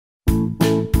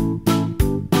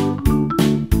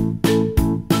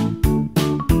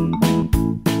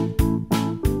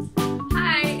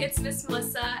is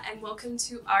Melissa, and welcome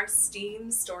to our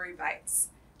STEAM Story Bytes.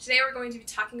 Today we're going to be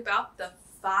talking about the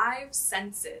 5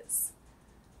 senses.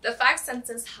 The 5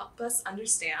 senses help us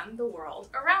understand the world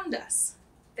around us.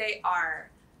 They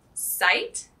are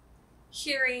sight,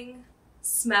 hearing,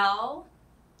 smell,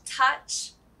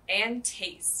 touch, and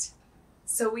taste.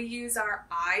 So we use our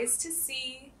eyes to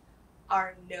see,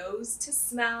 our nose to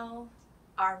smell,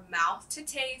 our mouth to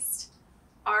taste,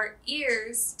 our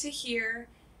ears to hear,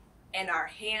 and our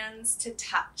hands to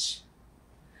touch.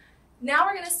 Now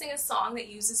we're going to sing a song that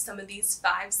uses some of these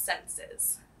 5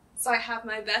 senses. So I have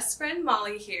my best friend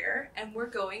Molly here, and we're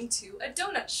going to a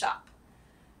donut shop.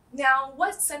 Now,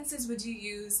 what senses would you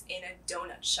use in a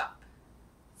donut shop?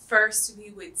 First,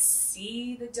 we would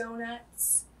see the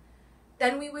donuts,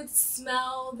 then we would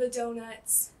smell the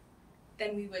donuts,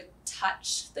 then we would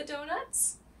touch the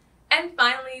donuts, and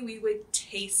finally we would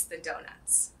taste the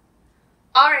donuts.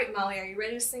 All right, Molly, are you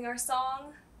ready to sing our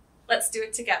song? Let's do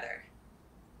it together.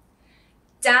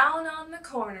 Down on the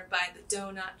corner by the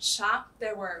donut shop,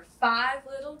 there were 5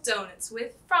 little donuts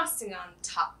with frosting on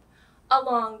top.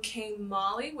 Along came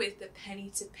Molly with a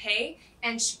penny to pay,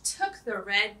 and she took the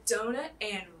red donut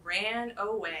and ran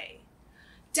away.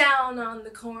 Down on the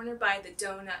corner by the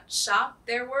donut shop,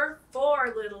 there were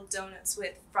 4 little donuts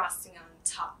with frosting on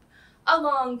top.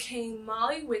 Along came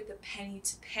Molly with a penny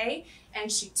to pay,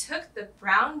 and she took the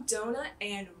brown donut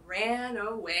and ran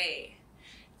away.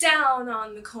 Down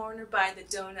on the corner by the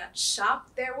donut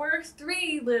shop, there were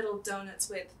 3 little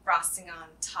donuts with frosting on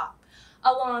top.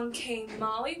 Along came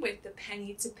Molly with the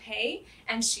penny to pay,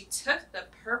 and she took the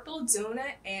purple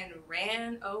donut and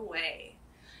ran away.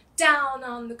 Down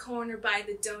on the corner by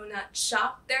the donut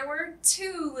shop, there were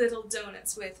 2 little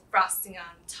donuts with frosting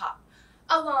on top.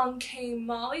 Along came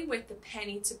Molly with the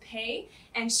penny to pay,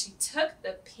 and she took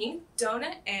the pink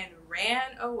donut and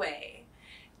ran away.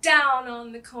 Down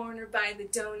on the corner by the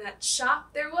donut shop,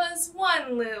 there was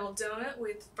 1 little donut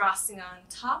with frosting on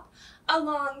top.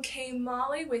 Along came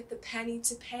Molly with the penny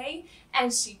to pay,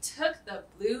 and she took the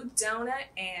blue donut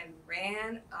and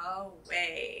ran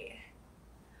away.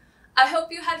 I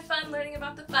hope you had fun learning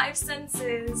about the 5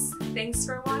 senses. Thanks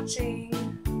for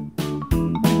watching.